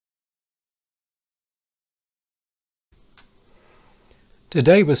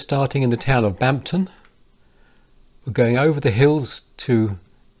Today we're starting in the town of Bampton. We're going over the hills to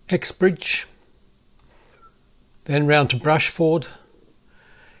Exebridge, then round to Brushford,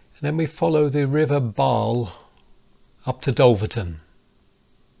 and then we follow the river Barle up to Dulverton.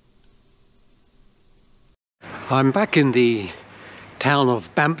 I'm back in the town of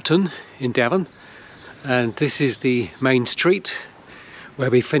Bampton in Devon, and this is the main street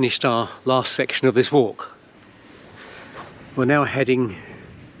where we finished our last section of this walk. We're now heading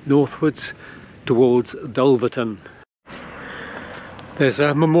northwards towards Dulverton. There's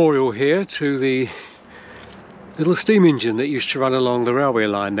a memorial here to the little steam engine that used to run along the railway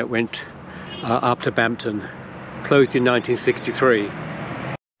line that went up to Bampton, closed in 1963.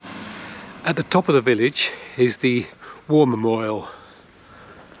 At the top of the village is the war memorial,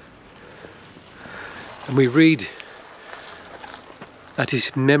 and we read that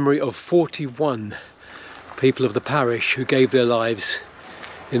is memory of 41 people of the parish who gave their lives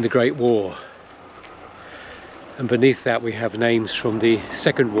in the Great War. And beneath that we have names from the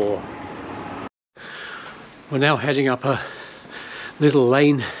Second War. We're now heading up a little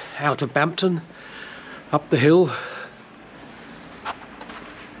lane out of Bampton, up the hill.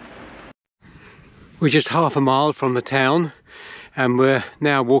 We're just half a mile from the town, and we're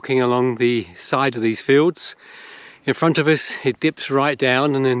now walking along the side of these fields. In front of us it dips right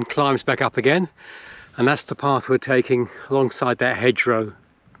down and then climbs back up again. And that's the path we're taking alongside that hedgerow.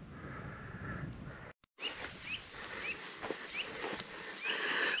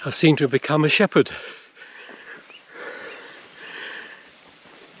 I seem to have become a shepherd.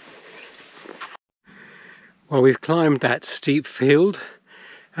 Well, we've climbed that steep field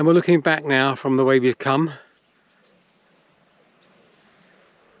and we're looking back now from the way we've come.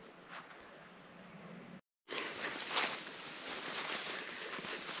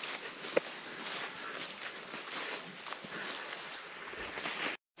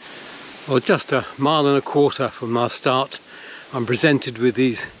 Well, just a mile and a quarter from our start, I'm presented with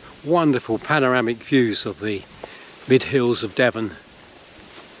these wonderful panoramic views of the mid-hills of Devon.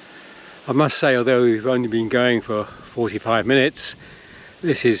 I must say, although we've only been going for 45 minutes,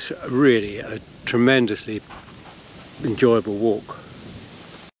 this is really a tremendously enjoyable walk.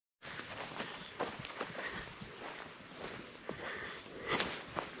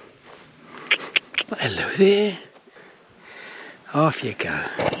 Hello there. Off you go.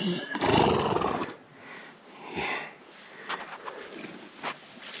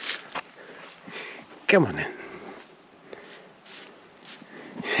 Come on then.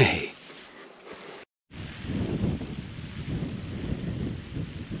 Hey.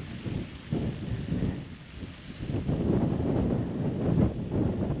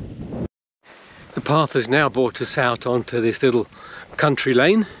 The path has now brought us out onto this little country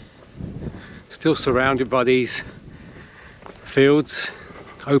lane, still surrounded by these fields,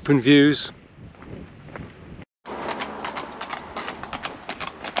 open views.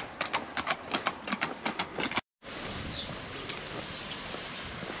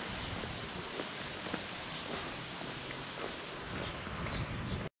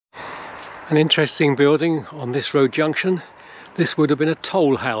 An interesting building on this road junction. This would have been a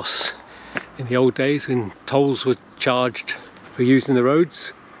toll house in the old days when tolls were charged for using the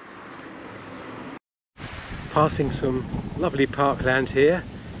roads. Passing some lovely parkland here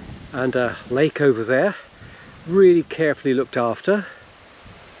and a lake over there, really carefully looked after.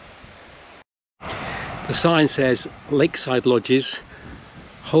 The sign says lakeside lodges,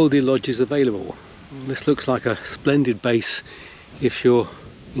 holiday lodges available. This looks like a splendid base if you're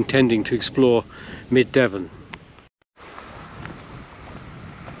intending to explore mid-Devon.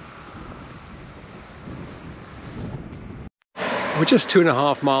 We're just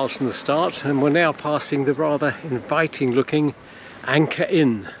 2.5 miles from the start, and we're now passing the rather inviting looking Anchor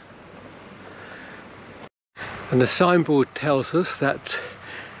Inn. And the signboard tells us that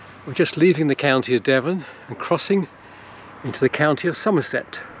we're just leaving the county of Devon and crossing into the county of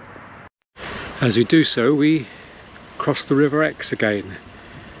Somerset. As we do so, we cross the River Exe again.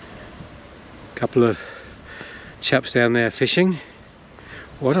 A couple of chaps down there fishing.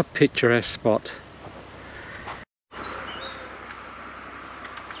 What a picturesque spot.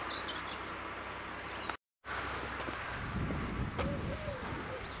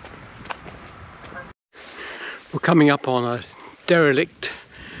 We're coming up on a derelict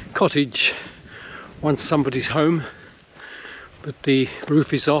cottage, once somebody's home, but the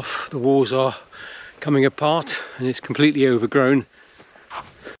roof is off, the walls are coming apart and it's completely overgrown.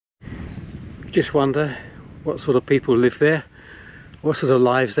 Just wonder what sort of people live there, what sort of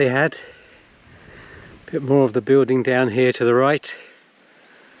lives they had. A bit more of the building down here to the right.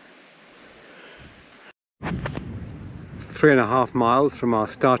 3.5 miles from our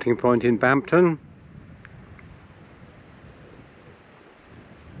starting point in Bampton.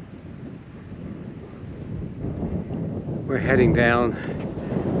 We're heading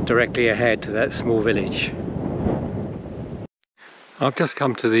down directly ahead to that small village. I've just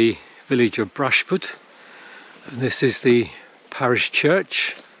come to the village of Brushford, and this is the parish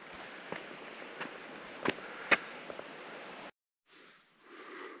church.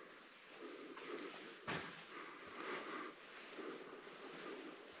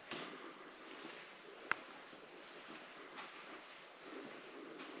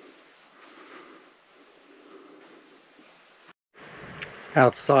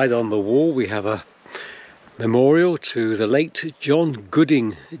 Outside on the wall we have a memorial to the late John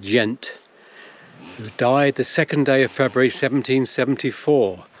Gooding Gent, who died the 2nd day of February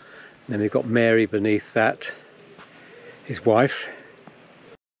 1774. And then we've got Mary beneath that, his wife.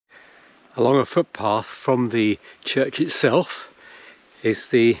 Along a footpath from the church itself is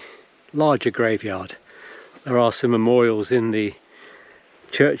the larger graveyard. There are some memorials in the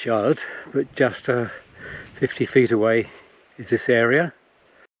churchyard, but just 50 feet away is this area.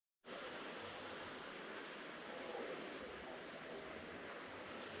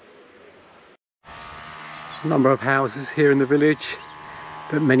 A number of houses here in the village,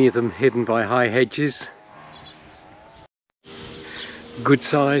 but many of them hidden by high hedges. Good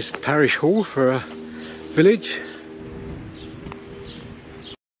sized parish hall for a village.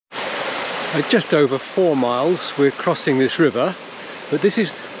 At just over 4 miles we're crossing this river, but this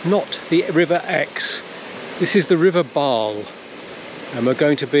is not the River Exe, this is the River Barle, and we're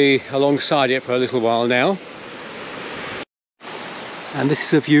going to be alongside it for a little while now. And this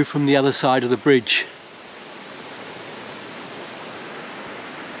is a view from the other side of the bridge.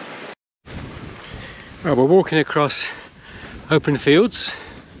 Well, we're walking across open fields.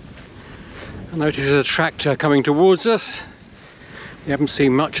 I notice there's a tractor coming towards us. We haven't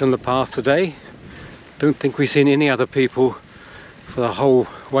seen much on the path today. Don't think we've seen any other people for the whole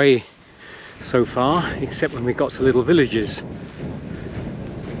way so far, except when we got to little villages.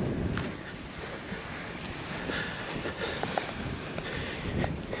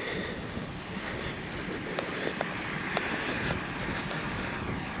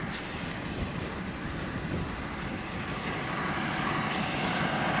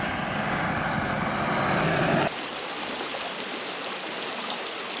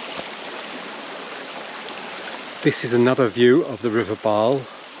 This is another view of the River Barle.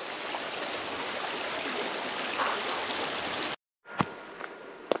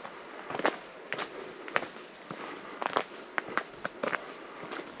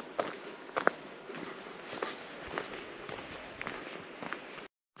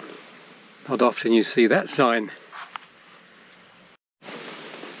 Not often you see that sign.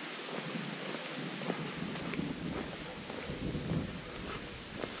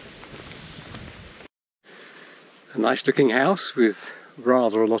 A nice looking house with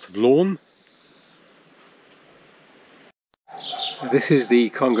rather a lot of lawn. This is the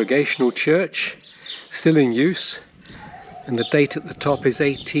Congregational Church, still in use, and the date at the top is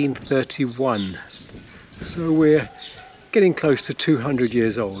 1831. So we're getting close to 200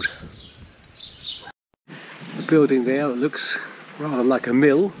 years old. The building there that looks rather like a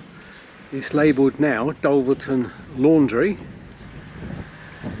mill is labelled now Dulverton Laundry.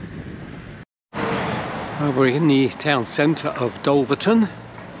 We're in the town centre of Dulverton.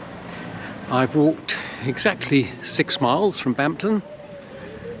 I've walked exactly 6 miles from Bampton.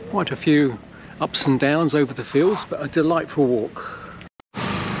 Quite a few ups and downs over the fields, but a delightful walk.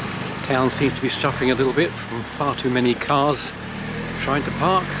 Town seems to be suffering a little bit from far too many cars trying to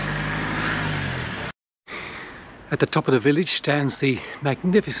park. At the top of the village stands the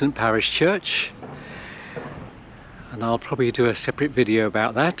magnificent parish church, and I'll probably do a separate video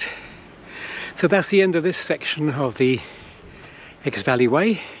about that. So that's the end of this section of the Exe Valley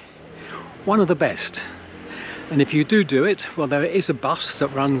Way. One of the best. And if you do it, well, there is a bus that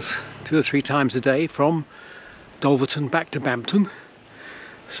runs 2 or 3 times a day from Dulverton back to Bampton.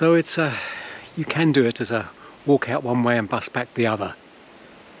 So it's you can do it as a walk out one way and bus back the other.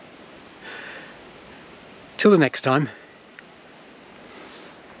 Till the next time.